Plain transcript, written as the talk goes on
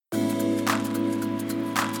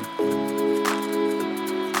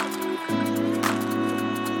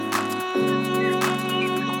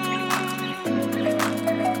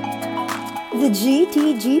The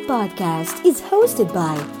GTG podcast is hosted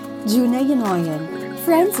by Juna Yanoyan,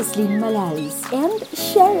 Francis Lynn Malalis, and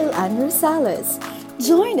Cheryl Ann Rosales.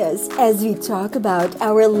 Join us as we talk about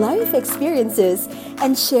our life experiences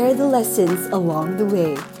and share the lessons along the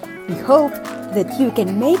way. We hope that you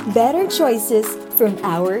can make better choices from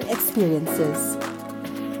our experiences.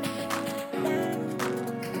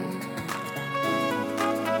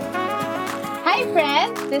 Hi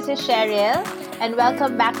friends, this is Cheryl and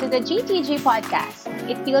welcome back to the GTG podcast.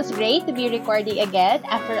 It feels great to be recording again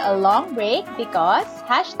after a long break because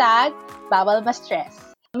 #bawal ma-stress.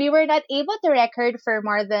 We were not able to record for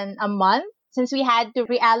more than a month since we had to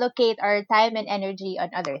reallocate our time and energy on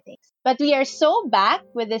other things. But we are so back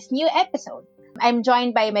with this new episode. I'm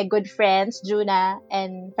joined by my good friends Juna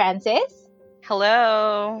and Francis.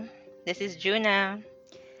 Hello, this is Juna.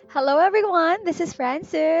 Hello, everyone. This is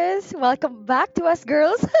Francis. Welcome back to us,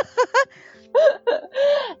 girls.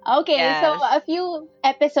 Okay, Yes. so a few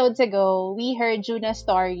episodes ago, we heard Juna's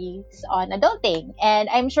stories on adulting.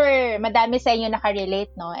 And I'm sure madami sa inyo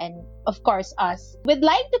nakarelate, no? And of course, us. We'd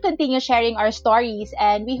like to continue sharing our stories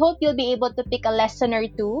and we hope you'll be able to pick a lesson or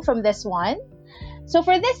two from this one. So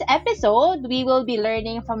for this episode, we will be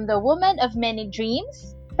learning from the woman of many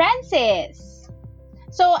dreams, Francis.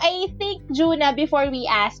 So I think, Juna, before we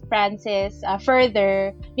ask Francis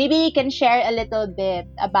further, maybe you can share a little bit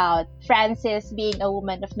about Francis being a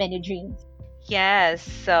woman of many dreams. Yes,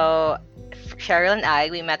 so Cheryl and I,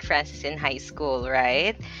 we met Francis in high school,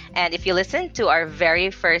 right? And if you listen to our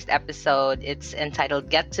very first episode, it's entitled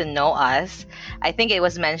Get to Know Us. I think it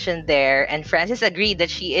was mentioned there, and Francis agreed that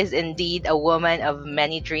she is indeed a woman of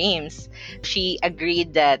many dreams. She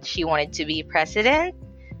agreed that she wanted to be president,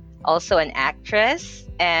 also an actress,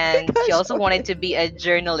 and she also wanted to be a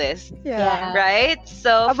journalist, Yeah. right?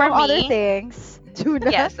 So for Among other me, things.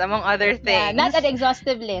 Tuna. yes, among other things. Yeah, not an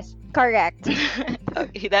exhaustive list. Correct.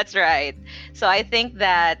 Okay, that's right. So I think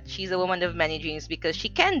that she's a woman of many dreams because she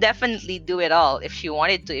can definitely do it all if she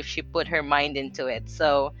wanted to, if she put her mind into it.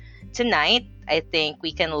 So tonight, I think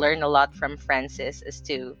we can learn a lot from Francis as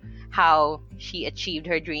to how she achieved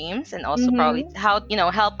her dreams and also probably how,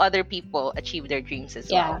 help other people achieve their dreams as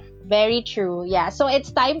Yeah, well. very true. Yeah, so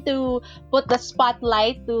it's time to put the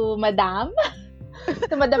spotlight to Madam,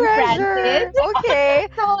 to Madam Pressure. Francis. Okay.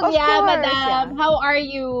 So Of yeah, course, Madam, how are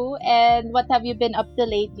you and what have you been up to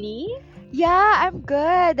lately? Yeah, I'm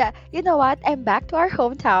good. You know what? I'm back to our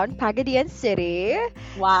hometown, Pagadian City.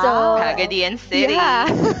 Wow. Pagadian City. Yeah.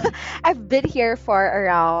 I've been here for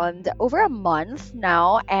around over a month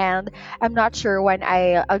now, and I'm not sure when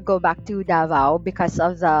I'll go back to Davao because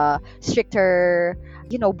of the stricter,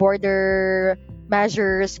 border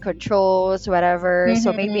measures, controls, whatever.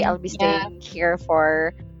 So maybe I'll be Yeah. staying here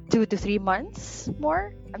for 2 to 3 months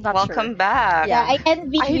more. I'm not Welcome sure. back. Yeah, I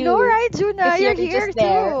envy I you. know, right, Juna? 'cause You're you're here just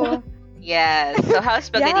there. too. Yes. So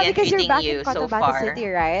how's Yeah, Pagadian because you're treating back you in so Cotabato far? City,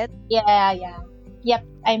 right? Yeah. Yep,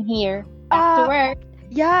 I'm here. Back to Uh, work.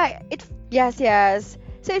 Yeah, yes.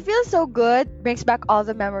 So it feels so good. Brings back all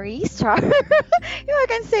the memories. I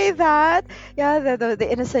can say that. Yeah, the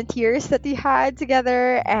innocent years that we had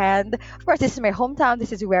together, and of course, this is my hometown.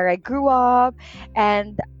 This is where I grew up,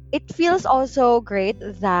 and it feels also great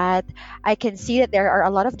that I can see that there are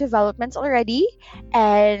a lot of developments already,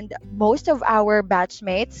 and most of our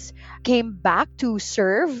batchmates came back to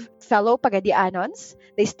serve fellow Pagadianons.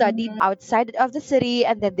 They studied outside of the city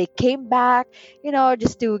and then they came back,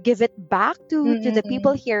 just to give it back to the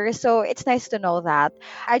people here. So it's nice to know that.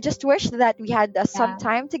 I just wish that we had some Yeah.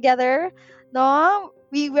 time together. No,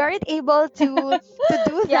 we weren't able to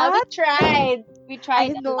do Yeah, we that. tried. We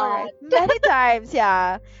tried I a know, lot. right? Many times,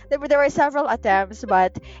 yeah. There were several attempts,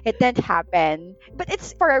 but it didn't happen. But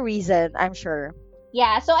it's for a reason, I'm sure.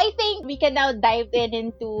 Yeah, so I think we can now dive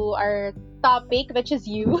into our topic, which is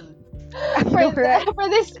you. Right? For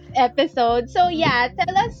this episode. So yeah,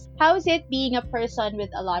 tell us, how's it being a person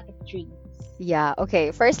with a lot of dreams? Yeah,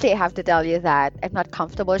 okay. Firstly, I have to tell you that I'm not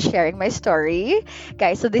comfortable sharing my story.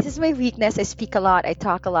 Guys, so this is my weakness. I speak a lot, I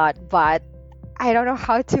talk a lot, but I don't know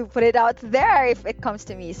how to put it out there if it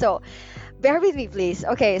comes to me. So bear with me, please.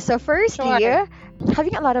 Okay, so firstly, Sure.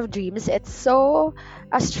 having a lot of dreams, it's so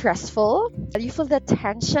stressful. You feel the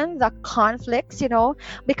tension, the conflicts,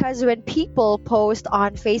 because when people post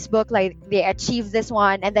on Facebook, like they achieve this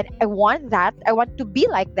one, and then I want that, I want to be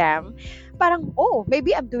like them. Parang, oh,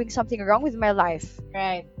 maybe I'm doing something wrong with my life.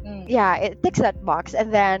 Right. Yeah, it ticks that box.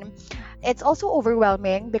 And then it's also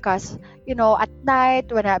overwhelming because, at night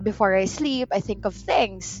before I sleep, I think of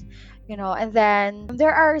things. And then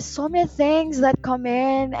there are so many things that come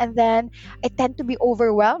in, and then I tend to be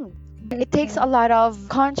overwhelmed It takes a lot of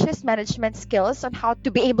conscious management skills on how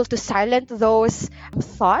to be able to silence those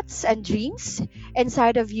thoughts and dreams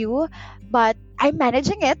inside of you. But I'm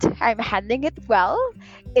managing it, I'm handling it well.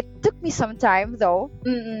 It took me some time though.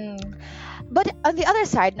 Mm-mm. But on the other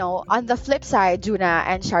side, no, on the flip side, Juna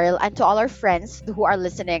and Cheryl, and to all our friends who are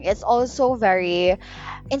listening, it's also very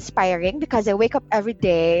inspiring because I wake up every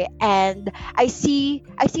day and I see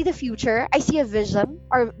the future. I see a vision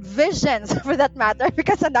or visions for that matter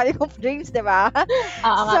because ang dami kong dreams, di ba?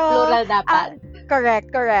 Oo nga, plural dapat.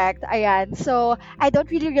 Correct. Ayan. So, I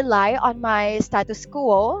don't really rely on my status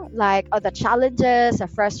quo, like the challenges,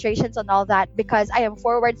 the frustrations, and all that, because I am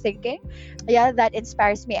forward thinking. Yeah, that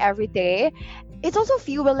inspires me every day. It's also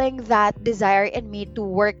fueling that desire in me to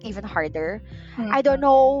work even harder. I don't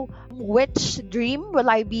know which dream will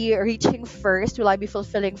I be reaching first, will I be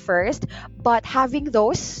fulfilling first, but having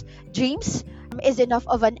those dreams is enough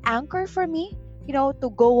of an anchor for me, to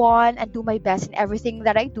go on and do my best in everything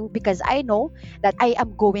that I do because I know that I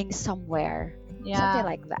am going somewhere. Something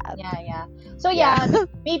like that. Yeah. So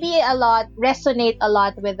maybe resonate a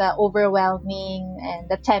lot with the overwhelming and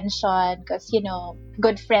the tension because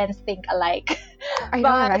good friends think alike. I know,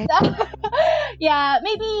 right?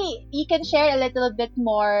 Maybe you can share a little bit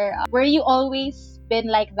more. Were you always been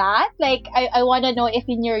like that? Like I want to know if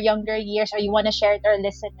in your younger years, or you want to share it to our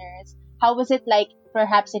listeners, how was it like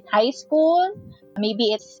perhaps in high school?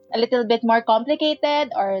 Maybe it's a little bit more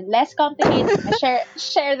complicated or less complicated.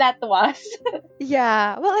 Share that to us.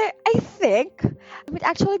 Yeah, well, I think it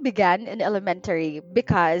actually began in elementary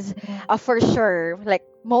because, for sure, like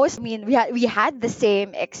most, we had the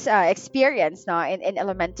same experience. No, in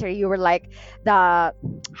elementary, you were like the,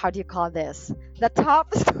 how do you call this? The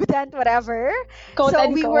top student, whatever. Quote so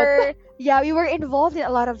unquote. we were involved in a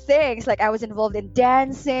lot of things. Like I was involved in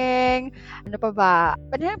dancing, ano pa ba?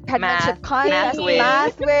 Penmanship contest,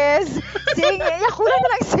 math whiz, singing, kulang na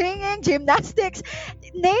lang singing, gymnastics,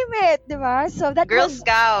 name it, di ba? So that Girl was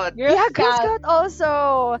Scout. Girl Scout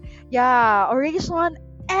also. Yeah, oration,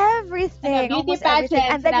 everything. Beauty Almost everything.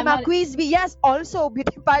 pageants And then yung mga naman. quiz bee, yes, also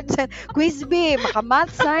beauty pageant, quiz bee, maka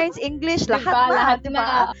math, science, English, lahat Diba?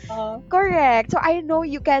 na. Correct. So I know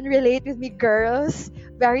you can relate with me, girls,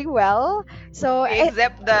 very well. So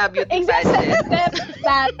Except the beauty Except pageant.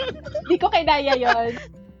 that, di ko kinaya yun.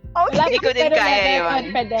 Wala Hindi ko din pero kaya level yun.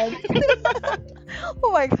 confidence.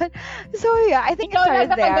 oh my god. So yeah, I think it Ikaw na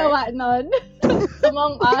started there. nakagawa nun.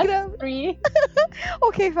 Among us Grabe. three.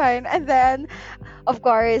 Okay, fine. And then, of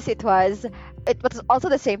course, it was also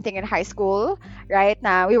the same thing in high school, right?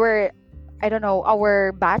 Now we were, I don't know,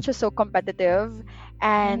 our batch was so competitive,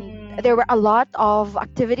 and there were a lot of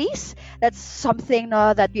activities. That's something,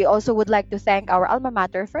 no, that we also would like to thank our alma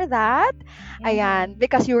mater for that. Ayan,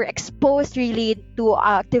 because you were exposed really to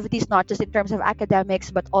activities not just in terms of academics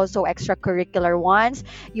but also extracurricular ones.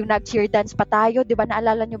 Yung nag-cheer dance pa tayo, di ba?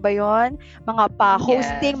 Naalala nyo ba yon? Mga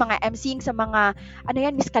pa-hosting, Yes. mga MCing sa mga,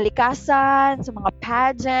 Miss Kalikasan, sa mga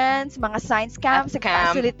pageants, mga science camps,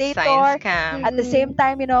 facilitator. Science camp. At the same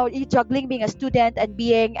time, you juggling being a student and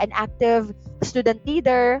being an active student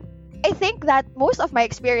leader. I think that most of my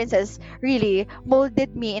experiences really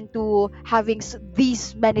molded me into having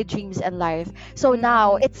these many dreams in life. So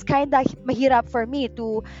now it's kind of mahirap for me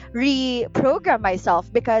to reprogram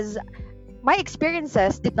myself because my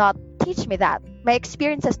experiences did not teach me that. My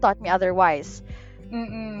experiences taught me otherwise.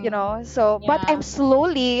 So but Yeah. I'm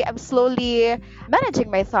slowly managing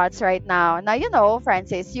my thoughts right now.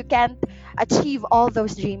 Francis, you can't achieve all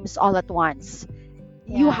those dreams all at once.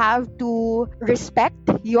 You Yeah. have to respect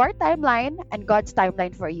your timeline and God's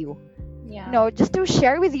timeline for you. Yeah. Just to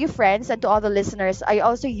share with you, friends, and to all the listeners, I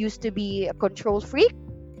also used to be a control freak.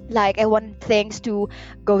 Like I wanted things to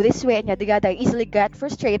go this way and yada yada. I easily get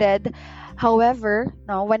frustrated. However,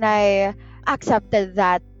 now when I accepted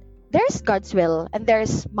that there's God's will and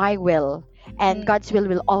there's my will, and God's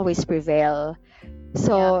will always prevail.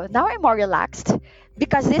 So now I'm more relaxed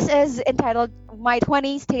because this is entitled My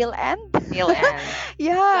 20's Tailend. Tailend.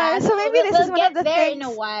 Yeah, so maybe this we'll is one get of the there things. in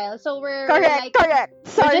a while. So we're Correct.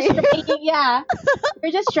 Sorry. We're just trying,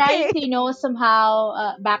 we're just trying Okay. to somehow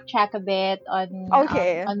backtrack a bit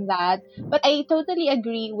Okay. on that. But I totally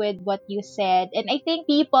agree with what you said, and I think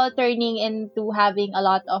people turning into having a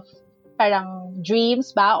lot of parang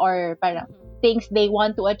dreams or parang things they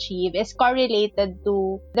want to achieve is correlated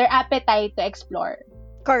to their appetite to explore.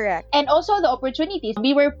 Correct. And also the opportunities.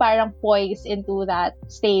 We were parang poised into that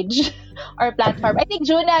stage or platform. I think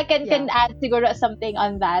Juna can add siguro something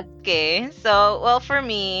on that. Okay, so, well, for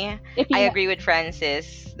me, If you I agree with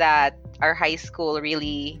Francis that our high school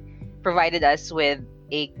really provided us with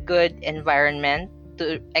a good environment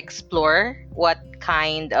to explore what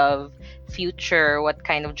kind of future what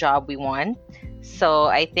kind of job we want. So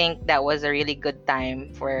I think that was a really good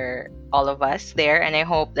time for all of us there, and I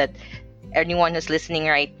hope that anyone who's listening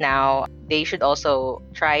right now, they should also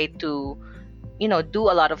try to, do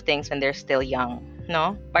a lot of things when they're still young,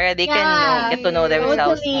 no? Para they can, get to know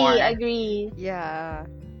themselves totally more. agree. Yeah.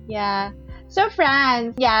 Yeah. So,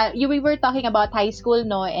 Franz, we were talking about high school,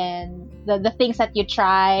 no, and the things that you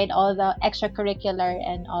tried, all the extracurricular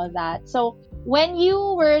and all that. So, when you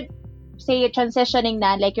were, say, transitioning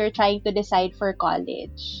na, like you're trying to decide for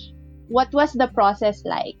college, what was the process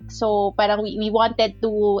like? So, parang we wanted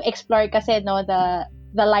to explore kasi, no, the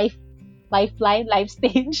life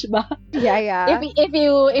stage ba? Yeah.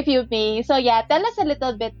 If you may. So, tell us a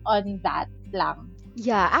little bit on that lang.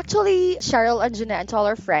 Yeah, actually, Cheryl and Juna and to all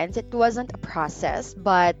our friends, it wasn't a process,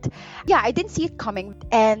 but yeah, I didn't see it coming.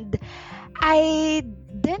 And I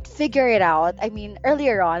didn't figure it out. I mean,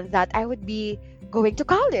 earlier on that I would be going to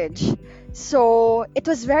college. So it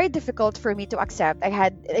was very difficult for me to accept. I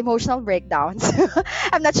had emotional breakdowns.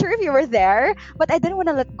 I'm not sure if you were there, but I didn't want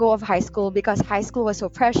to let go of high school because high school was so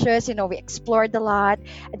precious. We explored a lot.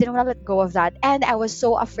 I didn't want to let go of that. And I was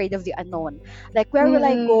so afraid of the unknown. Like, where will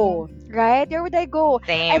I go? Right? Where would I go?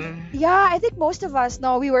 Same. Yeah, I think most of us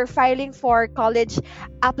know we were filing for college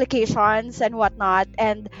applications and whatnot.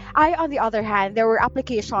 And I, on the other hand, there were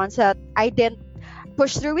applications that I didn't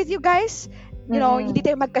push through with you guys. Hindi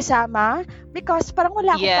tayo magkasama because parang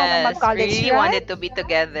wala akong planong Yes, we mag-college, really right? wanted to be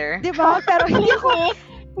together. Diba? Pero hindi ako,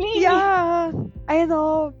 Please. yeah, I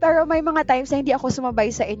know. Pero may mga times na hindi ako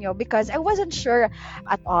sumabay sa inyo because I wasn't sure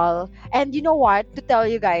at all. And you know what? To tell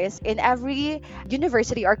you guys, in every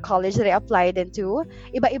university or college that I applied into,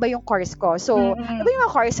 iba-iba yung course ko. So, iba yung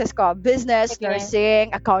mga courses ko. Business, Okay.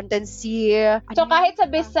 nursing, accountancy. So, kahit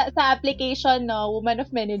sa application, no, Woman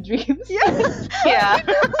of Many Dreams. Yeah. Yeah.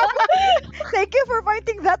 Thank you for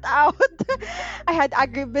pointing that out. I had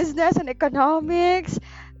agribusiness and economics,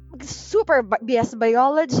 super BS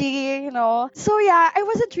biology, So yeah, I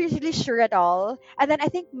wasn't really sure at all. And then I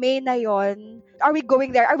think May na yon. Are we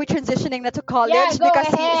going there? Are we transitioning na to college? Yeah, go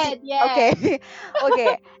ahead. Yes. Okay.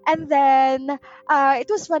 Okay. And then it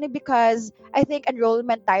was funny because I think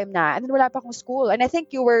enrollment time na and then wala pa akong school. And I think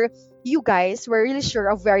you guys were really sure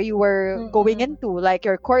of where you were going into, like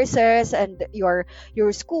your courses and your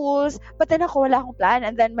schools. But then ako wala akong plan.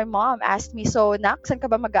 And then my mom asked me, so nak, saan ka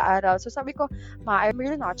ba mag-aaral? So sabi ko, ma, I'm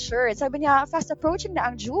really not sure. And sabi niya, fast approaching na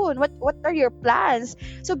ang June. What are your plans?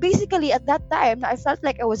 So basically at that time, I felt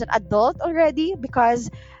like I was an adult already because,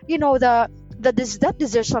 that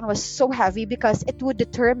decision was so heavy because it would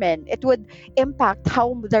impact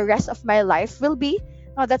how the rest of my life will be.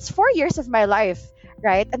 Now, that's 4 years of my life,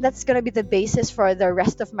 right? And that's gonna be the basis for the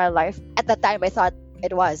rest of my life. At that time, I thought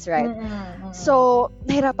it was, right? So,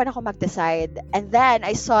 nahirapan ako mag-decide. And then,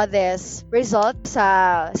 I saw this result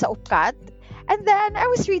sa UPCAT. And then, I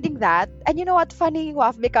was reading that. And you know what? Funny,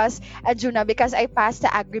 Waf, because I passed the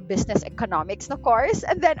agribusiness economics na course.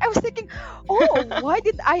 And then, I was thinking, oh, why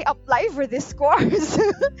did I apply for this course?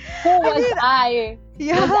 Who was I?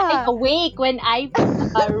 Yeah. Was I awake when I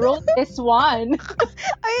wrote this one?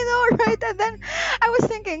 I know, right? And then I was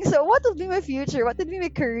thinking, so what would be my future? What would be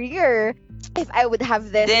my career if I would have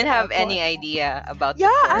this? Didn't have any idea about the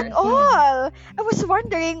Yeah, course. at all. I was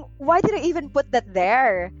wondering, why did I even put that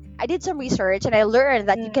there? I did some research and I learned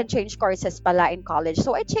that you can change courses pala in college.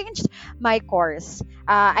 So I changed my course.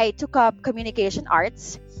 I took up communication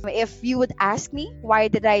arts. If you would ask me, why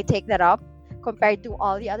did I take that up? Compared to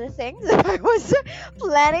all the other things that I was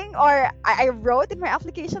planning or I wrote in my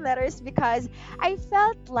application letters because I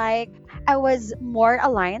felt like I was more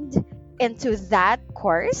aligned into that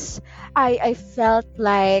course. I felt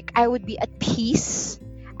like I would be at peace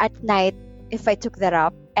at night if I took that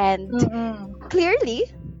up. And clearly,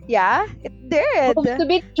 yeah, it did. To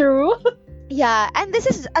be true. Yeah, and this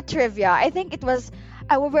is a trivia. I think it was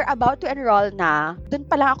we were about to enroll na, dun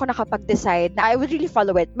pa lang ako nakapag-decide na I would really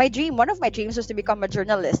follow it. One of my dreams was to become a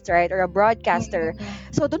journalist, right? Or a broadcaster.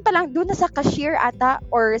 So dun pa lang, dun na sa cashier ata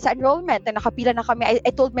or sa enrollment na nakapila na kami.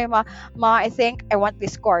 I told my ma, I think I want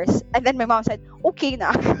this course. And then my mom said, okay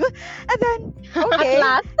na. And then, okay, At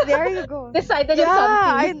last. there you go. Decided on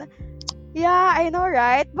something. Yeah, I know,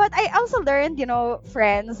 right? But I also learned,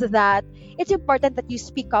 friends, that it's important that you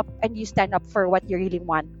speak up and you stand up for what you really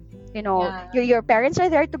want. Your parents are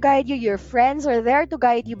there to guide you, your friends are there to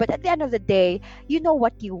guide you, but at the end of the day, you know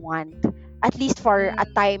what you want. At least for a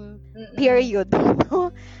time period.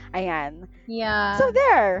 Ayan. Yeah. So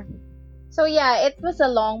there. So yeah, it was a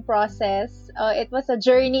long process. It was a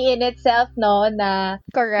journey in itself, no, na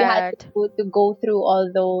you had Correct. to go through all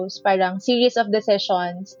those parang series of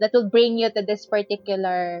decisions that will bring you to this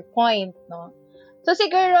particular point, no. So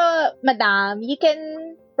siguro, madam, you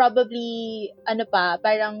can probably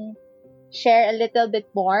parang share a little bit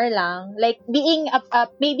more lang. Like being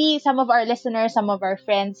up, maybe some of our listeners, some of our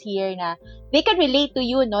friends here na they can relate to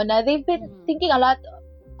you, no, na they've been thinking a lot.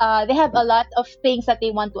 They have a lot of things that they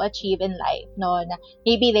want to achieve in life, no, na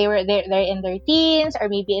maybe they're in their teens or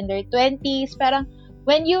maybe in their 20s. Parang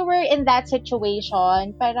when you were in that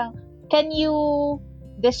situation, parang can you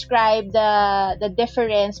describe the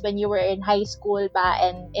difference when you were in high school ba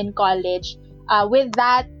and in college, with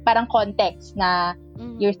that parang context na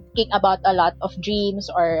you're thinking about a lot of dreams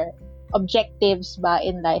or objectives ba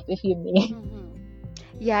in life, if you may.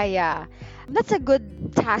 Yeah. That's a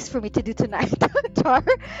good task for me to do tonight. Char.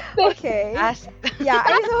 Okay. Ask. Yeah,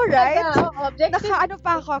 I know, right? Objectives. Naka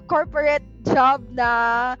pa ako, corporate job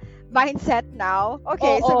na mindset now.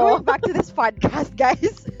 Okay, so Oo. going back to this podcast,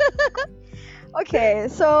 guys. Okay,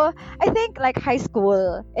 so I think like in high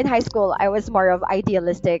school, I was more of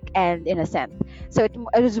idealistic and innocent. So it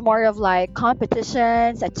was more of like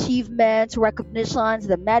competitions, achievements, recognitions,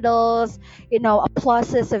 the medals,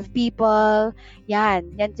 applauses of people.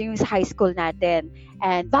 Yan yung high school natin.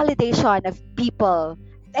 And validation of people.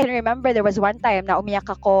 And I remember there was one time na umiyak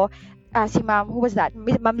ako, si ma'am, who was that?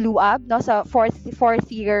 Ma'am Luab, no? Sa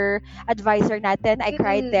fourth year advisor natin. I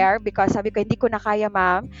cried there because sabi ko, hindi ko na kaya,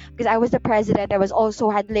 ma'am. Because I was the president. I was also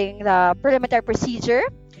handling the parliamentary procedure.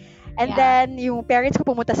 And then, yung parents ko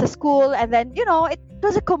pumunta sa school. And then, it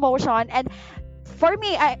was a commotion. And for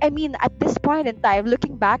me, I mean, at this point in time,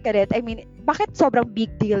 looking back at it, I mean, bakit sobrang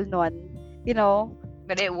big deal nun?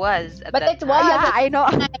 But it was. But it was. Yeah, I know.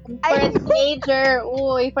 For a teenager,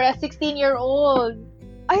 for a 16-year-old.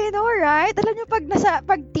 I know, right? Alam nyo,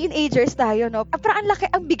 pag teenagers tayo, no? Parang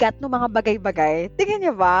ang bigat ng mga bagay-bagay. Tingnan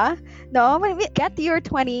nyo ba? No? When we get to your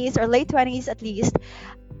 20s or late 20s at least,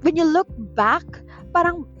 when you look back,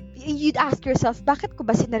 parang you'd ask yourself, bakit ko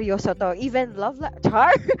ba sineryoso to? Even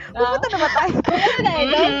Char? Pumunta na ba tayo?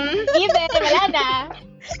 Even, wala na.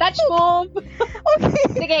 Touch move. Okay.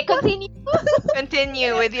 Sige, continue.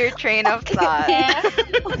 Continue with your train of thought.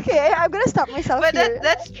 Okay, I'm gonna stop myself But here.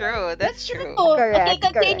 that's true. That's true. Okay,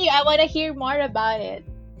 continue. I want to hear more about it.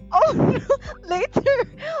 Oh, later.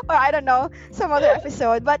 Or I don't know, some other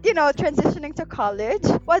episode. But, transitioning to college,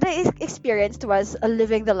 what I experienced was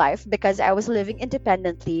living the life because I was living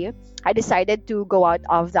independently. I decided to go out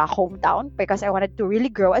of the hometown because I wanted to really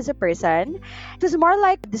grow as a person. It was more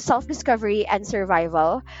like the self-discovery and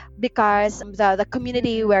survival because the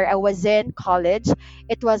community where I was in college,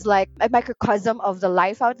 it was like a microcosm of the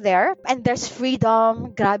life out there. And there's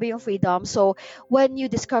freedom, grabe yung freedom. So when you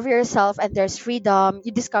discover yourself and there's freedom,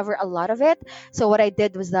 you discover a lot of it. So what I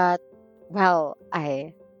did was that,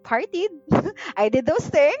 I partied. I did those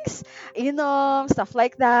things, stuff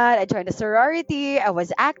like that. I joined a sorority. I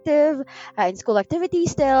was active in school activities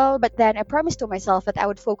still. But then I promised to myself that I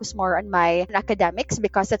would focus more on my academics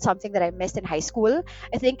because that's something that I missed in high school.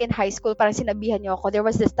 I think in high school, parang sinabihan niyo ako. There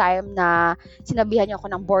was this time na sinabihan niyo ako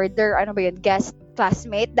ng border, guest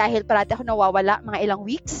classmate dahil parati ako nawawala mga ilang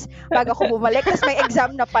weeks bago ako bumalik. Tapos may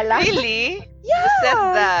exam na pala. Really? Yeah. Who said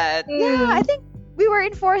that? Yeah, I think we were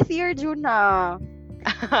in 4th year, June na.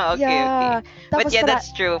 Okay. But Tapos yeah, that's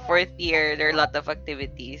true. 4th year, there are a lot of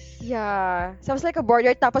activities. Yeah. So it was like a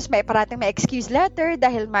border. Tapos parating may excuse letter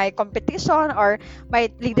dahil may competition or may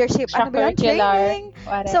leadership training.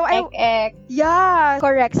 So yeah,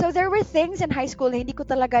 correct. So there were things in high school na hindi ko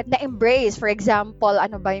talaga na-embrace. For example,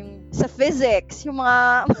 yung sa physics, yung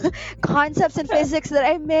mga concepts in physics that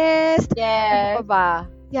I missed. Yes. Ano pa ba?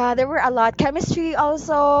 Yeah, there were a lot. Chemistry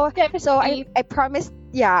also. So I promised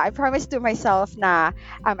to myself na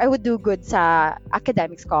I would do good sa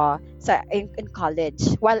academics ko in college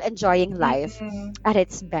while enjoying life at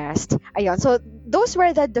its best. Ayun. So those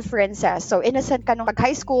were the differences. So innocent ka nung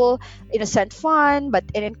high school, innocent fun, but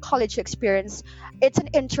in college experience, it's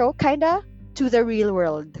an intro kinda to the real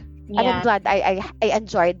world. And I'm glad I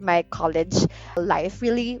enjoyed my college life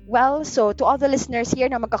really well. So to all the listeners here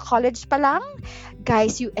na magka-college pa lang,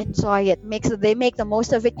 guys, you enjoy it. They make the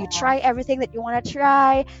most of it. You try everything that you want to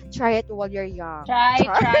try. Try it while you're young.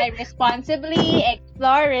 Try responsibly.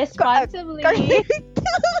 Explore responsibly.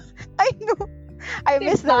 I know. I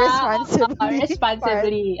miss the responsibly.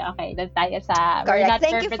 Responsibly. Okay, doon tayo sa... Correct.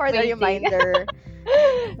 Thank you for the reminder.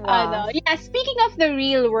 Speaking of the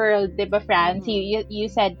real world, diba, Franz, you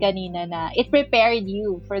said kanina na it prepared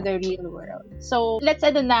you for the real world. So, let's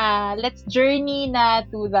journey na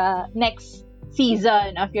to the next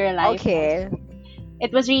season of your life. Okay.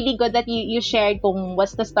 It was really good that you shared kung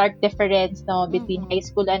what's the stark difference no between high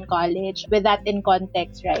school and college with that in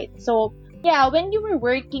context, right? So yeah, when you were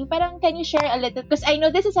working, parang can you share a little, because I know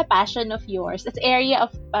this is a passion of yours. It's area of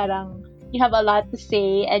parang you have a lot to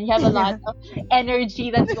say and you have a lot of energy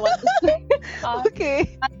that you want to say.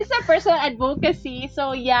 Okay. It's a personal advocacy,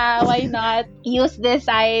 so yeah, why not use this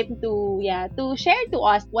time to share to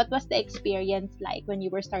us what was the experience like when you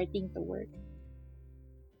were starting to work.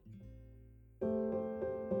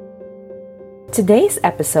 Today's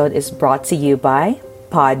episode is brought to you by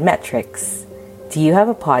Podmetrics. Do you have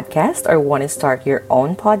a podcast or want to start your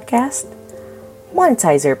own podcast?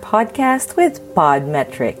 Monetize your podcast with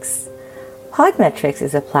Podmetrics. Podmetrics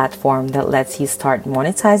is a platform that lets you start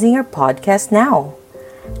monetizing your podcast now.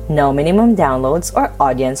 No minimum downloads or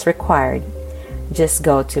audience required. Just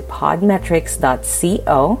go to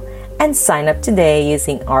podmetrics.co and sign up today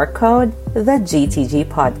using our code, the GTG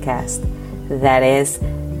Podcast. That is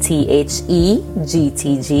THEGTG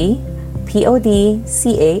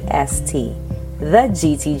PODCAST, the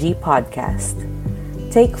GTG Podcast.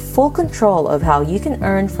 Take full control of how you can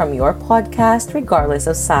earn from your podcast regardless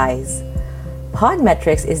of size.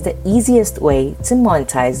 Podmetrics is the easiest way to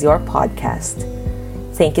monetize your podcast.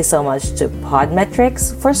 Thank you so much to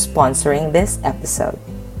Podmetrics for sponsoring this episode.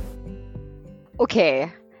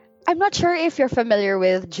 Okay. I'm not sure if you're familiar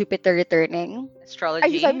with Jupiter returning. Astrology? Are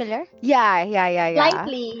you familiar? Yeah.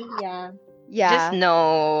 Slightly, yeah. Yeah. Just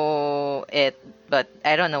know it, but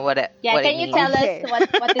I don't know what it Yeah, what can it you means. tell Okay. us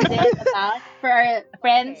what is it about for our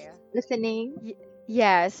friends listening?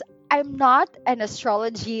 Yes. I'm not an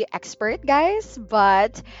astrology expert, guys,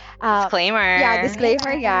 but Disclaimer. yeah,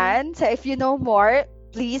 disclaimer yan. So if you know more,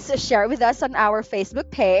 please share with us on our Facebook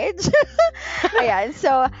page. Ayan. So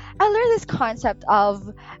I learned this concept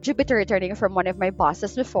of Jupiter returning from one of my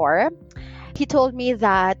bosses before. He told me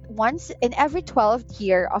that once in every 12th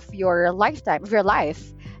year of your lifetime, of your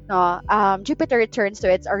life, no, Jupiter returns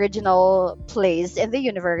to its original place in the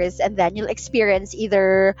universe, and then you'll experience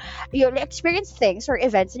things or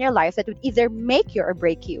events in your life that would either make you or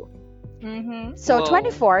break you. Mm-hmm. So Whoa.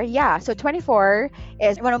 24, yeah. So 24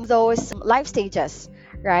 is one of those life stages,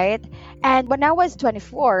 right? And when I was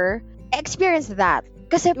 24, I experienced that.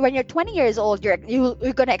 Because when you're 20 years old, you're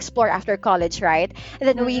gonna explore after college, right? And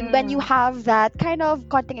then when you have that kind of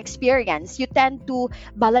content experience, you tend to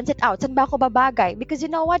balance it out. Saan ba ako babagay? Because you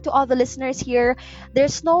know what, to all the listeners here,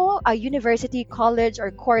 there's no university, college,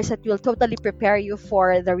 or course that will totally prepare you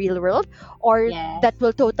for the real world, or Yes. that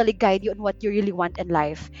will totally guide you on what you really want in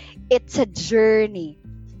life. It's a journey,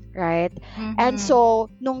 right? And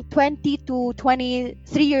so, nung 20 to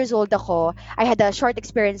 23 years old ako, I had a short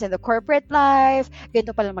experience in the corporate life,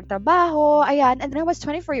 ganito pala magtrabaho, ayan. And then I was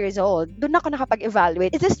 24 years old. Doon ako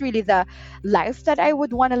nakapag-evaluate, is this really the life that I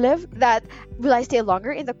would want to live? That will I stay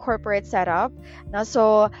longer in the corporate setup? No,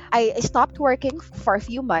 so, I stopped working for a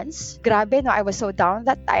few months. Grabe, no, I was so down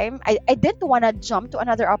that time. I didn't want to jump to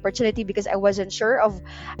another opportunity because I wasn't sure of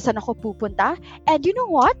saan ako pupunta. And you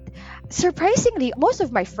know what? Surprisingly, most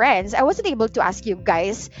of my friends, I wasn't able to ask you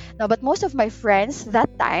guys, no, but most of my friends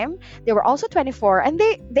that time, they were also 24 and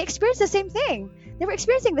they experienced the same thing. They were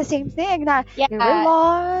experiencing the same thing. Na Yeah. they were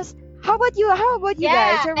lost. How about you? Yeah,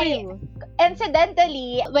 guys? Where were you?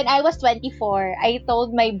 Incidentally, when I was 24, I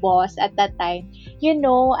told my boss at that time,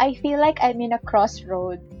 I feel like I'm in a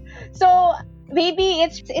crossroad. So maybe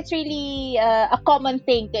it's really a common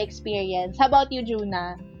thing to experience. How about you,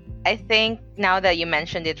 Juna? I think now that you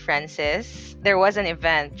mentioned it, Francis, there was an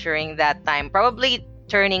event during that time, probably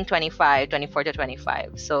turning 24 to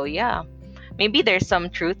 25. So yeah, maybe there's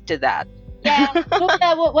some truth to that. Yeah,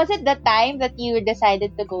 Juna, was it the time that you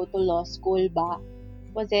decided to go to law school ba?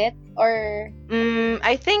 Was it? Or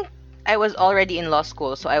I think I was already in law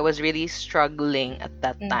school, so I was really struggling at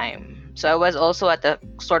that time. So I was also at a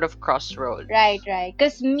sort of crossroad. Right.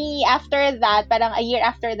 Because me, after that, parang a year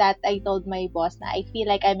after that, I told my boss na I feel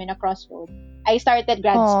like I'm in a crossroad. I started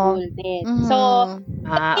grad school din. So,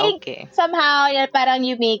 I think Okay. somehow, parang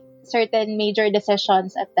you make certain major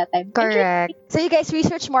decisions at that time. Correct. So you guys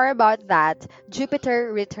research more about that.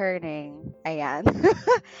 Jupiter returning. Ayan.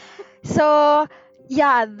 So,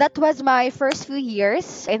 yeah, that was my first few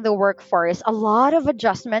years in the workforce. A lot of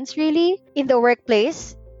adjustments, really, in the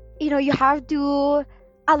workplace. You have to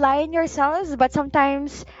align yourselves, but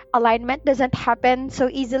sometimes alignment doesn't happen so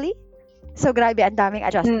easily. So, grabe, ang daming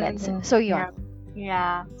adjustments. So, yun. Yeah.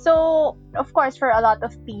 Yeah. So, of course, for a lot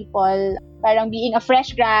of people, parang being a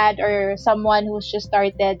fresh grad or someone who's just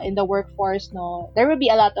started in the workforce, no, there will be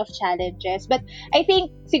a lot of challenges. But I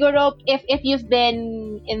think, siguro, if you've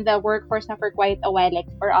been in the workforce na for quite a while,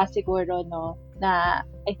 like for us, siguro, no, na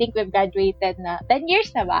I think we've graduated na 10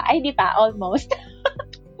 years na ba? Ay, di pa, almost.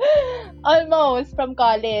 Almost from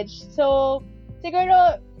college. So,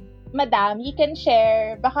 siguro, madam, you can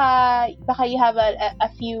share, baka you have a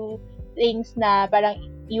few things na parang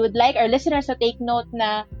you would like our listeners to take note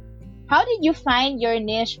na how did you find your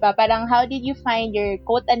niche ba? Parang how did you find your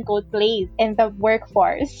quote-unquote place in the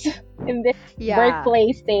workforce? In this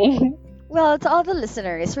workplace thing? Well, to all the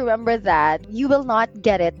listeners, remember that you will not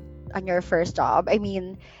get it on your first job. I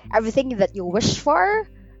mean, everything that you wish for,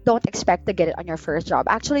 don't expect to get it on your first job.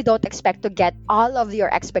 Actually, don't expect to get all of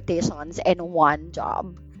your expectations in one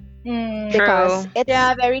job. Because True. it's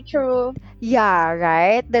Yeah, very true. yeah,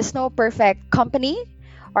 right. There's no perfect company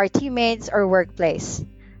or teammates or workplace,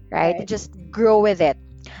 right? Right. Just grow with it.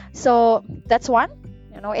 So that's one.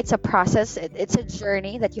 It's a process. It's a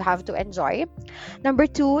journey that you have to enjoy. Number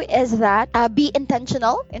two is that be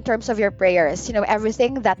intentional in terms of your prayers.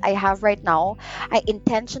 Everything that I have right now, I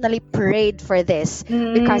intentionally prayed for this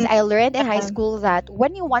because I learned in high school that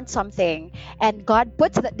when you want something and God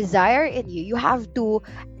puts that desire in you, you have to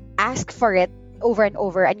ask for it over and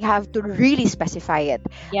over, and you have to really specify it.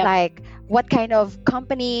 Yep. Like, what kind of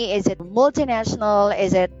company? Is it multinational?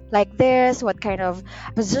 Is it like this? What kind of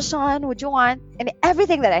position would you want? And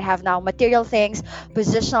everything that I have now, material things,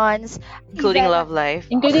 positions, Including even- love life.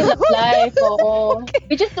 Including love life, oo.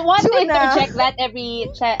 We just want to True na. interject that every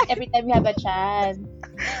time we have a chance.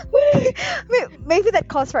 Maybe that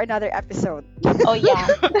calls for another episode. Oh, yeah.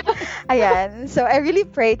 Ayan. So I really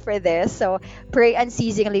prayed for this. So pray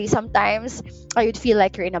unceasingly. Sometimes I would feel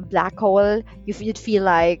like you're in a black hole. You'd feel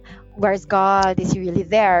like, where's God? Is he really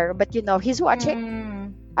there? But he's watching.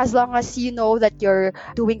 Mm. As long as you know that you're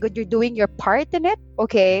doing good, you're doing your part in it,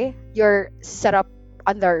 okay? You're set up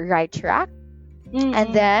on the right track.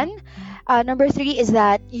 And then number three is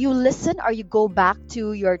that you listen or you go back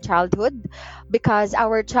to your childhood, because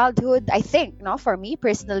our childhood, I think, for me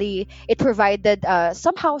personally, it provided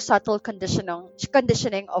somehow subtle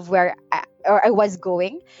conditioning of where I was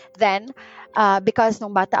going then. Because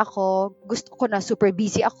nung bata ako, gusto ko na super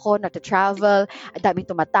busy ako, na to travel, ang daming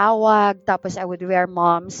tumatawag, tapos I would wear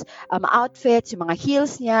mom's outfits, yung mga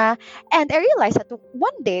heels niya. And I realized that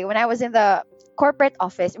one day when I was in the corporate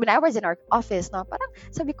office, when I was in our office, no, parang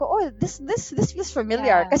sabi ko, oh, this feels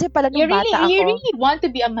familiar. Yeah. Kasi pala nung bata ako. You really want to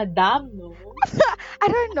be a madam, no? I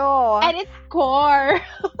don't know. At its core.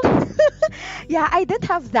 Yeah, I did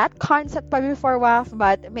have that concept pa before WAF,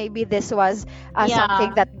 but maybe this was Yeah.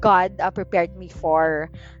 something that God prepared me for.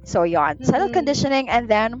 So, yon. Subtle conditioning, and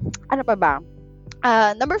then, ano pa ba?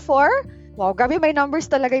 Number 4, wow, grabe may numbers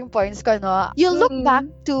talaga yung points ko, no? You look back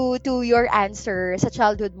to your answer sa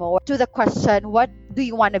childhood mo, to the question, what do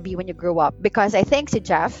you want to be when you grow up? Because I think si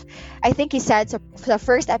Jeff, he said sa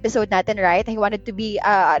first episode natin, right, he wanted to be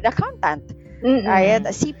an accountant, right?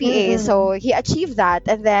 A CPA. So, he achieved that.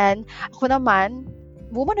 And then, ako naman,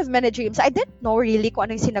 woman of many dreams, I didn't know really kung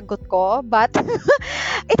ano yung sinagot ko, but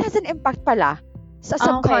it has an impact pala. So,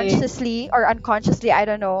 subconsciously or unconsciously, I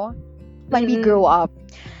don't know, when we grow up.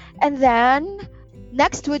 And then,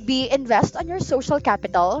 next would be invest on your social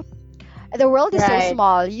capital. The world is so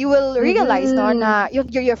small. You will realize no, na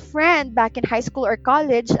your friend back in high school or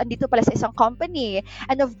college, andito pala sa isang company.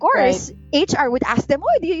 And of course, HR would ask them,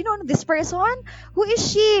 oh, do you know this person? Who is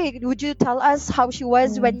she? Would you tell us how she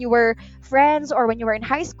was when you were friends or when you were in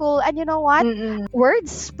high school? And you know what?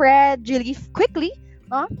 Words spread really quickly.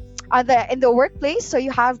 In the workplace, so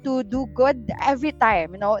you have to do good every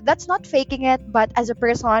time. That's not faking it, but as a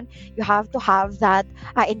person, you have to have that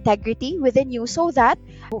integrity within you, so that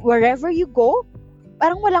wherever you go,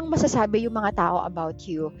 parang walang masasabi yung mga tao about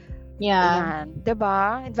you. Yeah. Ayan,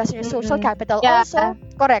 diba? Invest in your social capital. Yeah. Also,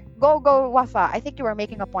 correct. Go, Wafa. I think you were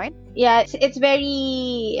making a point. Yeah, it's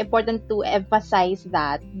very important to emphasize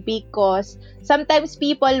that, because sometimes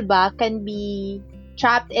people can be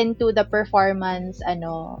trapped into the performance,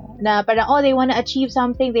 na parang, oh, they want to achieve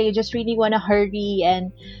something, they just really want to hurry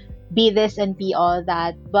and be this and be all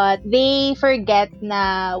that. But they forget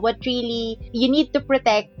na what really, you need to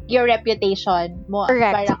protect your reputation mo,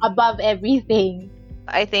 Correct. parang above everything.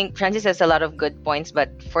 I think Francis has a lot of good points,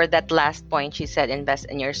 but for that last point, she said invest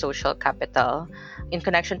in your social capital. In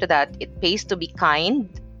connection to that, it pays to be kind,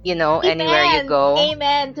 anywhere you go.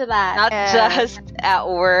 Amen to that. Not just at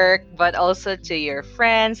work, but also to your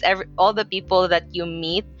friends, all the people that you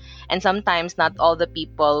meet. And sometimes not all the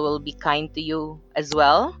people will be kind to you as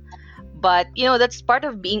well. But, that's part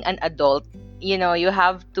of being an adult. You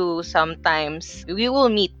have to sometimes, we will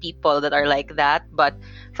meet people that are like that. But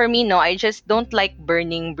for me, no, I just don't like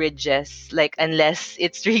burning bridges, like, unless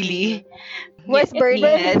it's really Was burning.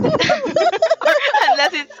 needed. Or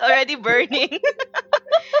unless it's already burning.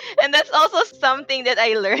 And that's also something that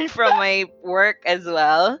I learned from my work as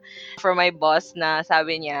well. From my boss na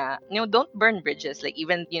sabi niya, don't burn bridges. Like,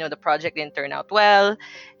 even, the project didn't turn out well.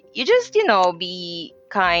 You just, be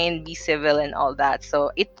kind, be civil and all that.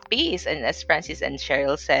 So it pays. And as Francis and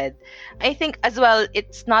Cheryl said, I think as well,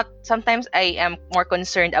 it's not, sometimes I am more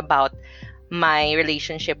concerned about my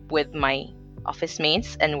relationship with my office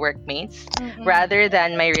mates and workmates rather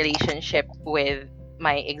than my relationship with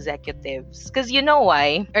my executives. Because you know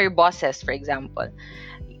why? Or bosses, for example.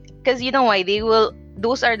 Because you know why?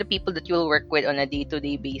 Those are the people that you'll work with on a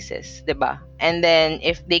day-to-day basis, diba? And then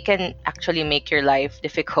if they can actually make your life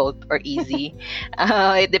difficult or easy,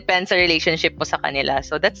 it depends sa relationship mo sa kanila.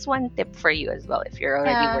 So that's one tip for you as well if you're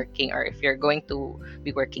already working or if you're going to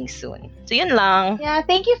be working soon. So yun lang. Yeah,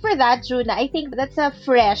 thank you for that, Juna. I think that's a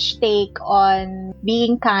fresh take on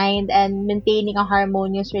being kind and maintaining a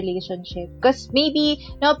harmonious relationship. Because maybe,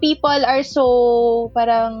 people are so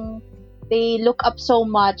parang they look up so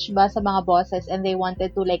much ba sa mga bosses and they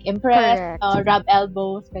wanted to like impress, rub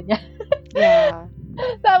elbows, ganyan. Yeah.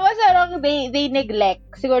 Tapos parang they neglect.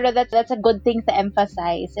 Siguro that's a good thing to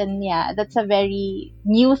emphasize. And yeah, that's a very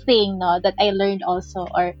new thing, no, that I learned also,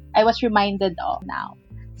 or I was reminded of now.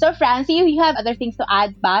 So Francie, you have other things to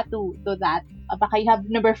add ba to that? Baka you have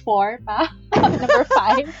number 4 pa? Number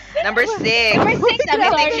 5? Number 6. Number 6, I'm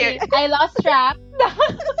sorry. I lost track.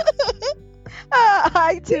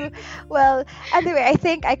 I too. Well, anyway, I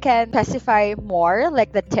think I can specify more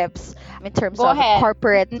like the tips in terms Go of ahead.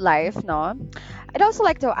 corporate life, no? I'd also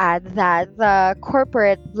like to add that the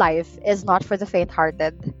corporate life is not for the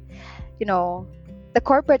faint-hearted. The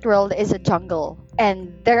corporate world is a jungle,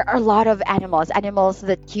 and there are a lot of animals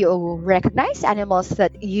that you recognize, animals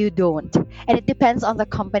that you don't. And it depends on the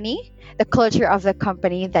company, the culture of the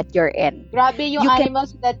company that you're in. Grabe yung You can-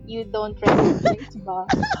 animals that you don't recognize ba?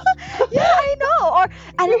 Yeah, I know. Or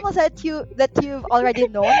animals that you've already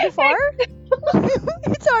known before.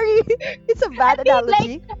 Sorry, it's a bad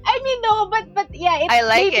analogy. No, but yeah, I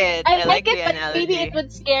like it. I like the it, but maybe analogy. it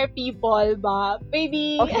would scare people ba?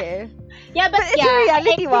 Maybe. Okay. Yeah, but But it's yeah, a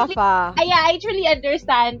reality, I truly, Wafa. I truly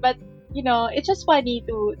understand, but it's just funny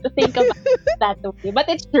to think about that way. But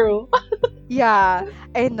it's true. Yeah,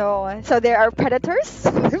 I know. So there are predators,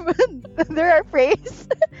 there are preys,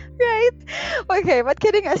 right? Okay, but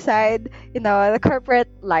kidding aside, the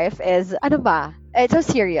corporate life is ano ba? It's so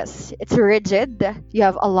serious. It's rigid. You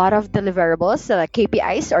have a lot of deliverables, like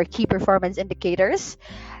KPIs or key performance indicators.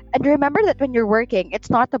 And remember that when you're working, it's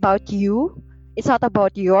not about you. It's not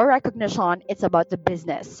about your recognition. It's about the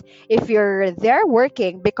business. If you're there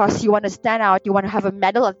working because you want to stand out, you want to have a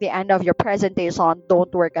medal at the end of your presentation,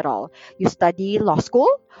 don't work at all. You study law school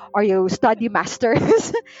or you study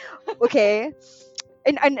masters. Okay?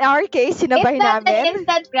 In our case, It's sinabay not an namin.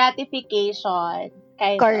 instant gratification.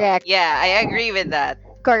 Kind of. Correct. Yeah, I agree with that.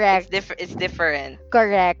 Correct. It's different.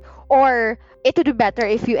 Correct. Or it would be better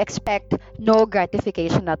if you expect no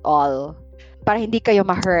gratification at all. Para hindi kayo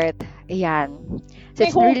ma-hurt. Ayan. So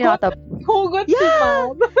it's really not a... Hugot si Yeah.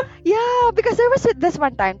 mom. Yeah, because there was this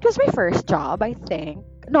one time. It was my first job, I think.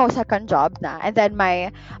 No, second job na. And then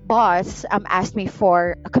my boss asked me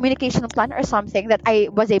for a communication plan or something that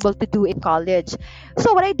I was able to do in college.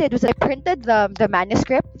 So what I did was I printed the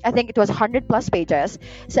manuscript. I think it was 100 plus pages.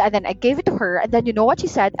 So and then I gave it to her. And then you know what she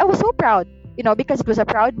said? I was so proud. Because it was a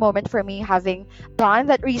proud moment for me having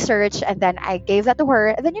done that research, and then I gave that to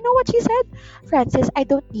her. And then you know what she said? Francis, I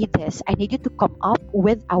don't need this. I need you to come up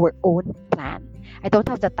with our own plan. I don't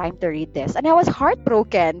have the time to read this. And I was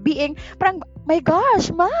heartbroken, being parang, my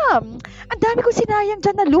gosh, ma'am, ang dami ko sinayang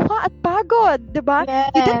dyan na luha at pagod, diba?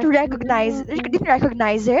 You didn't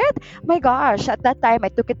recognize it? My gosh, at that time, I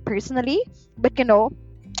took it personally. But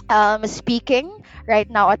speaking right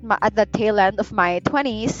now at the tail end of my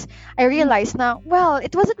 20s, I realized now, well,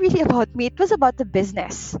 it wasn't really about me. It was about the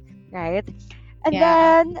business, right? And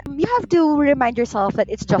then you have to remind yourself that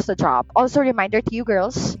it's just a job. Also, reminder to you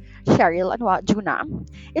girls, Cheryl and Juna,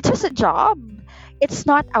 it's just a job. It's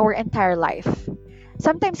not our entire life.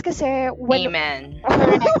 Sometimes kasi when... Amen. Oh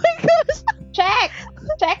my gosh! Check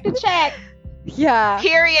to check. Yeah.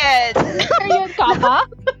 Period. Period, comma.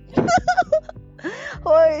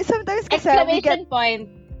 Hoy, sometimes kasi we get... Exclamation point.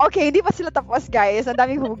 Okay, hindi pa sila tapos, guys. Ang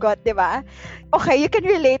daming hugot, di ba? Okay, you can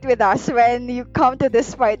relate with us when you come to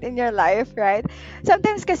this point in your life, right?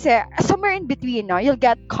 Sometimes kasi, somewhere in between, no, you'll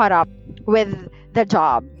get caught up with the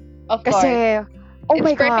job. Of course. Kasi, oh It's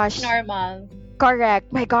my perfectly gosh, normal.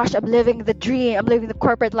 correct. My gosh, I'm living the dream. I'm living the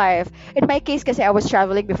corporate life. In my case, kasi I was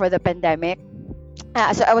traveling before the pandemic.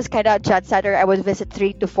 So I was kind of jet setter. I would visit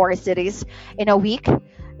 3 to 4 cities in a week.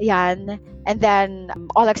 Yan. And then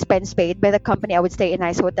all expense paid by the company. I would stay in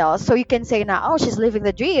nice hotels. So you can say now, oh, she's living the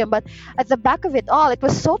dream. But at the back of it all, it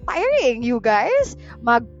was so tiring, you guys.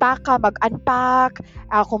 Mag-pack ka, mag-unpack.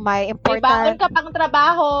 Kung may May baon important. ka pang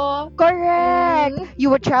trabaho. Correct. Mm. You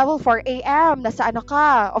would travel 4 a.m. Nasa ano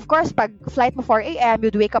ka. Of course, pag flight mo 4 a.m.,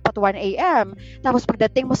 you'd wake up at 1 a.m. Tapos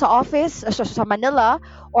pagdating mo sa office, sa Manila,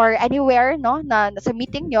 or anywhere, no, na sa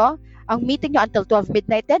meeting nyo, ang meeting nyo until 12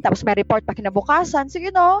 midnight din, tapos may report pa kinabukasan. So,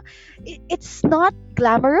 it's not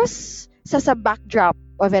glamorous sa backdrop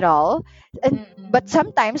of it all. And but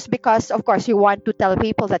sometimes, because of course you want to tell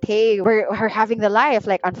people that, hey, we're having the life,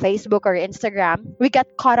 like on Facebook or Instagram, we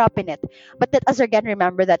get caught up in it. But let us again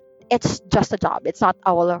remember that it's just a job. It's not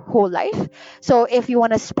our whole life. So if you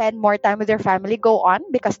want to spend more time with your family, go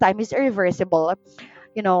on, because time is irreversible.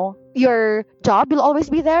 Your job will always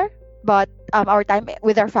be there, but our time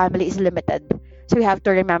with our family is limited. So we have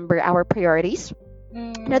to remember our priorities.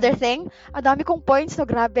 Another thing, ang dami kong points, no,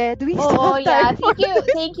 grabe. Do we still Oh, have yeah. time for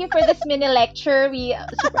Thank you for this mini lecture.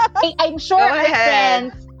 I'm sure Go our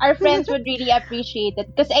ahead. friends would really appreciate it,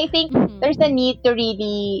 because I think Mhm. there's a need to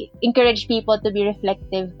really encourage people to be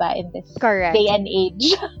reflective in this Correct. day and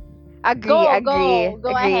age. Agree, agree.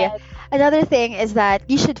 Go agree. ahead. Another thing is that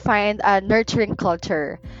you should find a nurturing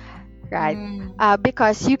culture, right?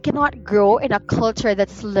 Because you cannot grow in a culture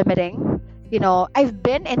that's limiting. I've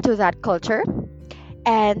been into that culture,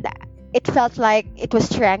 and it felt like it was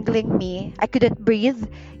strangling me. I couldn't breathe.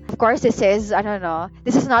 Of course, this is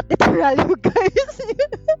not literal, you guys.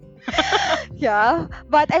 Yeah,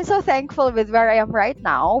 but I'm so thankful with where I am right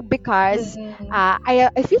now, because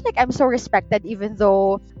I feel like I'm so respected, even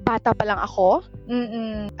though bata pa lang ako.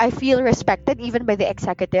 I feel respected even by the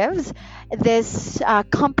executives. This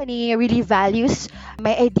company really values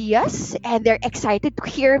my ideas, and they're excited to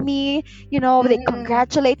hear me. They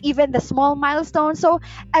congratulate even the small milestones. So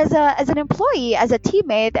as an employee, as a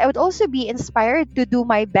teammate, I would also be inspired to do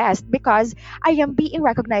my best, because I am being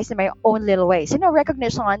recognized in my own little ways. Enough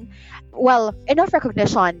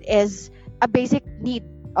recognition is a basic need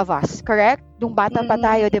of us, correct? Nung bata pa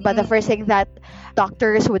tayo, di ba, the first thing that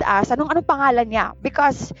doctors would ask, anong pangalan niya?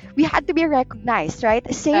 Because we had to be recognized, right?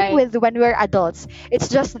 Same Right. with when we're adults. It's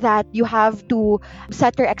just that you have to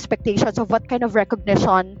set your expectations of what kind of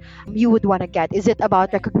recognition you would want to get. Is it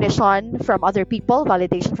about recognition from other people,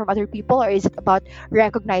 validation from other people, or is it about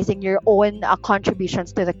recognizing your own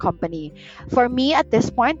contributions to the company? For me, at this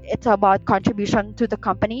point, it's about contribution to the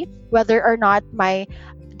company, whether or not my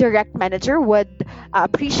direct manager would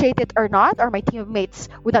appreciate it or not, or my teammates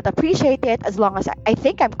would not appreciate it. As long as I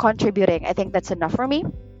think I'm contributing, I think that's enough for me.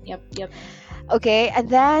 Yep. Okay, and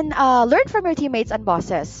then learn from your teammates and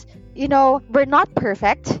bosses. We're not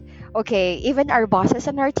perfect. Okay, even our bosses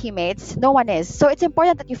and our teammates, no one is. So it's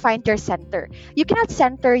important that you find your center. You cannot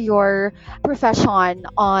center your profession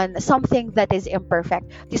on something that is imperfect.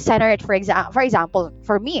 You center it, for example,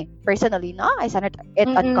 for me personally, no, I centered it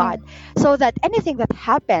on God, so that anything that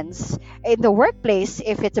happens in the workplace,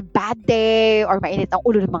 if it's a bad day or mainit ang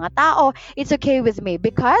ulo ng mga tao, it's okay with me,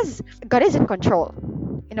 because God is in control.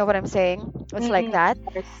 You know what I'm saying? It's like that.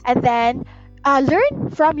 And then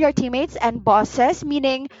learn from your teammates and bosses,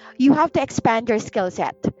 meaning you have to expand your skill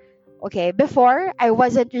set. Okay, before I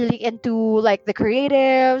wasn't really into like the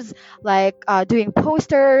creatives, like doing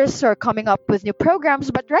posters or coming up with new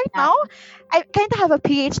programs, but right now I kind of have a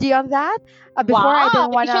PhD on that. Before I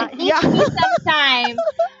didn't You should wanna, teach me sometime.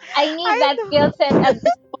 I need I that know. skill set at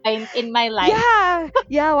this point in my life.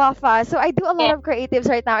 Yeah, Wafa. So I do a lot of creatives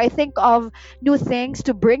right now. I think of new things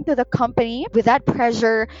to bring to the company with that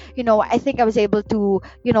pressure. I think I was able to,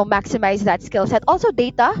 maximize that skill set. Also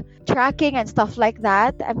data tracking and stuff like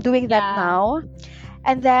that. I'm doing that Yeah. now.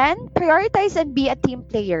 And then prioritize and be a team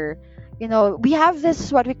player. We have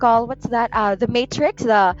this, what we call, what's that? The matrix,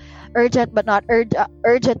 the urgent but not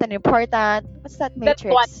urgent and important. What's that That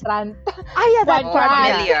matrix? quadrant. Yeah, that Oh,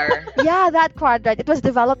 quadrant. familiar. Yeah, that quadrant. It was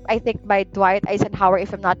developed, I think, by Dwight Eisenhower,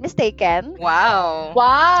 if I'm not mistaken. Wow.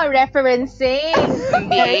 Wow, referencing.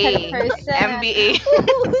 American MBA. person. MBA.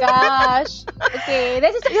 Gosh. Okay,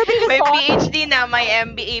 this is May PhD na, may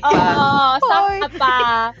MBA pa. Oh, sakta pa.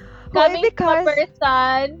 Coming from a because-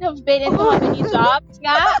 person who's been into how many jobs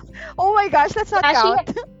nga? Oh my gosh, let's not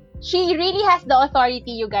count. She really has the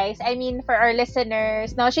authority, you guys. I mean, for our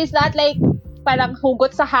listeners, no, she's not like parang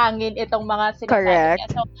hugot sa hangin itong mga sinasabi niya. Correct.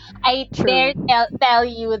 So, I True. dare tell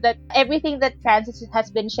you that everything that Francis has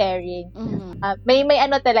been sharing, Mhm. may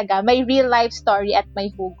ano talaga, may real life story at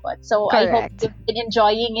may hugot. So, I hope Correct. you've been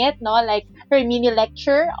enjoying it, no? Like her mini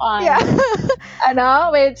lecture on, Yeah.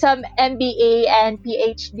 with some MBA and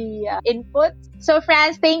PhD input. So,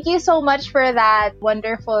 Franz, thank you so much for that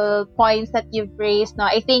wonderful points that you've raised. No,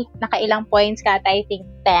 I think nakailang points ka. I think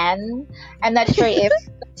 10. I'm not sure if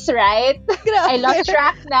that's right. I lost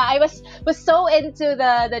track na. I was so into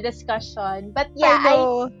the discussion. But yeah, I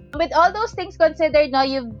know. with all those things considered, no,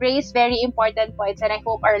 you've raised very important points, and I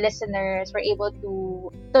hope our listeners were able to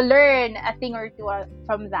learn a thing or two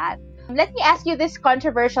from that. Let me ask you this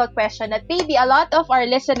controversial question that maybe a lot of our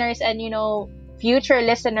listeners and future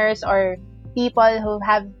listeners or people who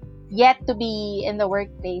have yet to be in the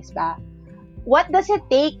workplace ba? What does it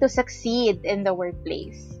take to succeed in the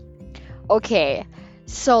workplace? Okay.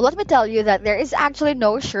 So let me tell you that there is actually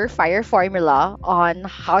no surefire formula on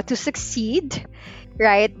how to succeed,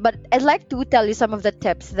 right? But I'd like to tell you some of the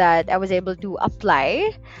tips that I was able to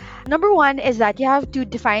apply. Number one is that you have to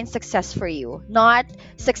define success for you, not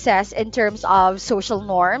success in terms of social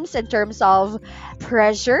norms, in terms of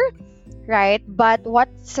pressure, right? But what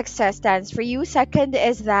success stands for you. Second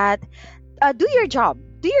is that do your job.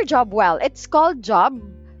 Do your job well. It's called job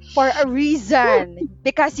for a reason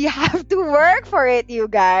because you have to work for it, you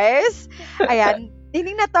guys. Ayan,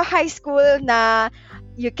 hindi na to high school na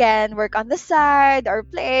you can work on the side or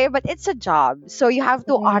play, but it's a job. So you have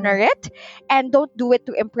to honor it and don't do it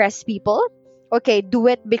to impress people. Okay, do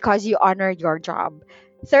it because you honor your job.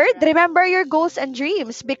 Third, remember your goals and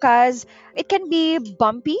dreams because it can be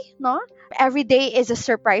bumpy, no? Every day is a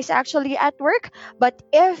surprise actually at work, but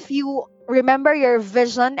if you remember your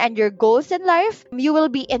vision and your goals in life, you will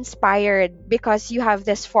be inspired because you have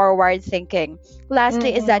this forward thinking.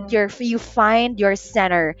 Lastly is that you find your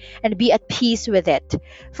center and be at peace with it.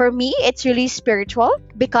 For me, it's really spiritual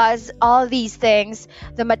because all these things,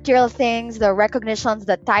 the material things, the recognitions,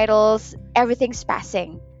 the titles, everything's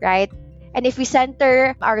passing, right? And if we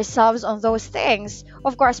center ourselves on those things,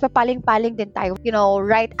 of course, papaling-paling din tayo,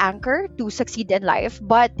 right anchor to succeed in life.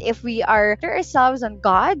 But if we are ourselves on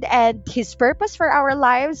God and His purpose for our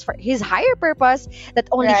lives, for His higher purpose that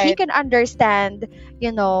only He Right. can understand,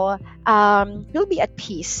 we'll be at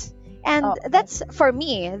peace. And that's, for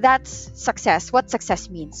me, that's success. What success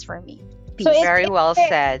means for me. Peace. So it's Very well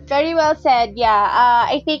said. Very well said. Yeah.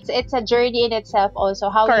 I think it's a journey in itself also.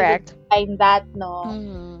 How Correct. you would find that, no?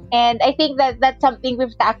 Mhm. And I think that that's something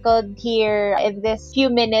we've tackled here in this few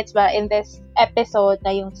minutes, but in this episode,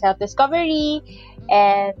 na yung self-discovery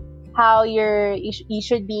and how you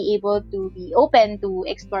should be able to be open to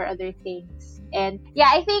explore other things. And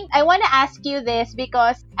yeah, I think I want to ask you this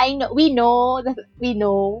because we know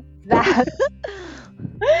that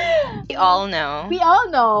We all know. we all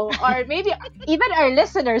know, or maybe even our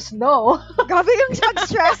listeners know. Grabe yung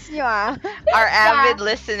pag-stress nyo, ah. Our avid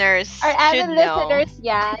listeners Our avid should know. listeners,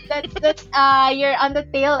 yeah, that's you're on the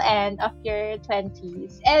tail end of your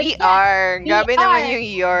 20s. And We are. we Grabe naman are. yung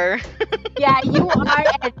your. yeah, you are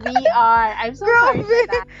and we are. I'm so sorry for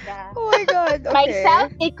Grabe. that. Yeah. Oh my God. Okay.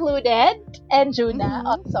 Myself included and Juna Mhm.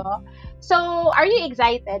 also. So, are you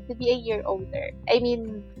excited to be a year older? I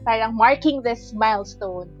mean, parang marking this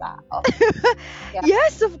milestone ba? Oh. Yeah.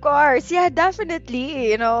 Yes, of course. Yeah,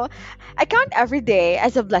 definitely. I count every day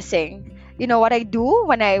as a blessing. What I do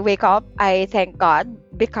when I wake up, I thank God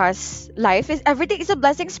because everything is a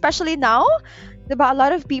blessing, especially now. Diba? A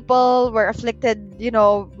lot of people were afflicted,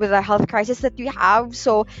 with the health crisis that we have.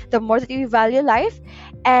 So the more that we value life,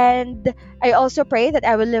 and I also pray that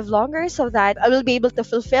I will live longer so that I will be able to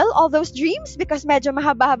fulfill all those dreams because medyo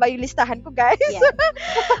mahaba-haba yung listahan ko, guys. Yeah.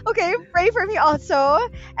 Okay, pray for me also.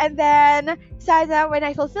 And then, sana when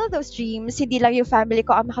I fulfill those dreams, hindi lang yung family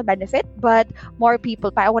ko ang makabenefit, but more people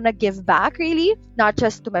pa. I want to give back, really. Not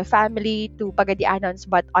just to my family, to Pagadianons,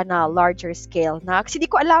 but on a larger scale. Kasi hindi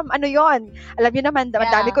ko alam ano yon. Alam niyo naman,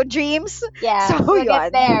 madami Yeah. kong dreams. Yeah, So, we'll yun.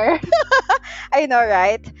 get there. I know,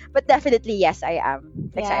 right? But definitely, yes, I am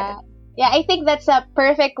excited. Yeah, I think that's a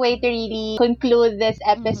perfect way to really conclude this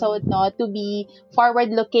episode, no? To be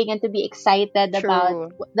forward-looking and to be excited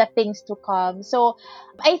about the things to come. So,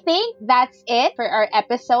 I think that's it for our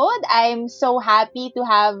episode. I'm so happy to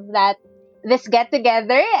have this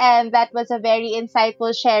get-together, and that was a very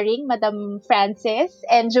insightful sharing, Madam Francis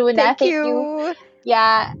and Juna. Thank you.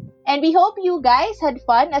 Yeah. And we hope you guys had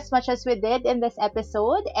fun as much as we did in this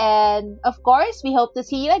episode. And of course, we hope to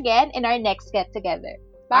see you again in our next get-together.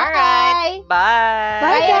 Bye! All right. Bye.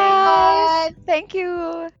 Bye, guys. everyone. Thank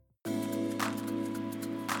you.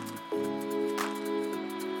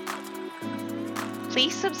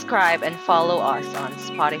 Please subscribe and follow us on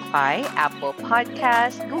Spotify, Apple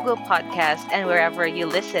Podcasts, Google Podcasts, and wherever you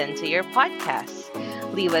listen to your podcasts.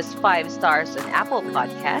 Leave us 5 stars on Apple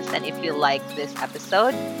Podcasts, and if you like this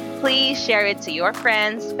episode, please share it to your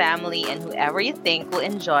friends, family, and whoever you think will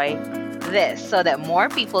enjoy this so that more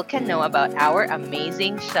people can know about our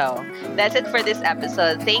amazing show. That's it for this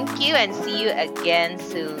episode. Thank you and see you again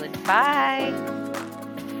soon. Bye.